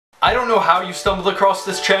I don't know how you stumbled across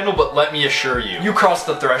this channel, but let me assure you, you crossed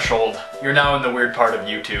the threshold. You're now in the weird part of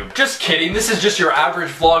YouTube. Just kidding, this is just your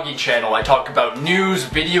average vlogging channel. I talk about news,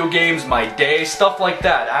 video games, my day, stuff like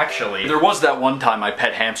that, actually. There was that one time my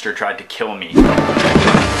pet hamster tried to kill me.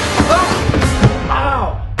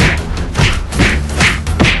 Ow!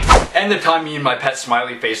 And the time me and my pet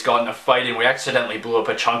smiley face got in a fight and we accidentally blew up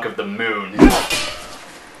a chunk of the moon.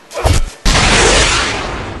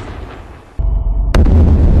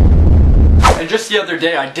 And just the other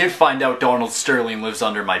day, I did find out Donald Sterling lives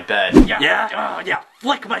under my bed. Yeah,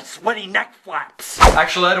 flick my sweaty neck flaps.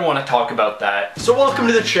 Actually, I don't want to talk about that. So welcome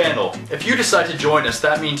to the channel. If you decide to join us,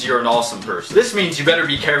 that means you're an awesome person. This means you better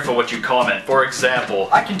be careful what you comment. For example,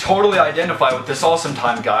 I can totally identify with this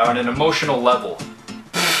AwesomeTyme guy on an emotional level.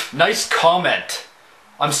 Nice comment.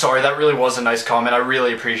 I'm sorry, that really was a nice comment. I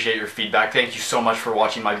really appreciate your feedback. Thank you so much for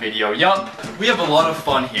watching my video. Yup, we have a lot of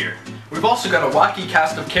fun here. We've also got a wacky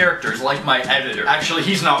cast of characters like my editor. Actually,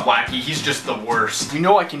 he's not wacky, he's just the worst. You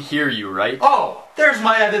know I can hear you, right? Oh, there's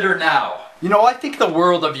my editor now. You know, I think the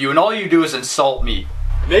world of you and all you do is insult me.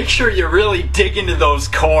 Make sure you really dig into those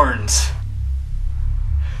corns.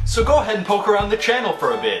 So go ahead and poke around the channel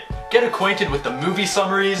for a bit. Get acquainted with the movie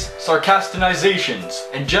summaries, sarcastinizations,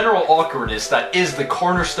 and general awkwardness that is the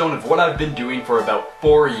cornerstone of what I've been doing for about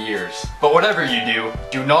 4 years. But whatever you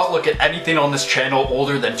do not look at anything on this channel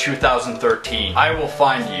older than 2013. I will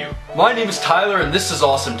find you. My name is Tyler and this is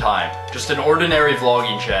AwesomeTyme, just an ordinary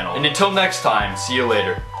vlogging channel. And until next time, see you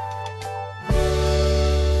later.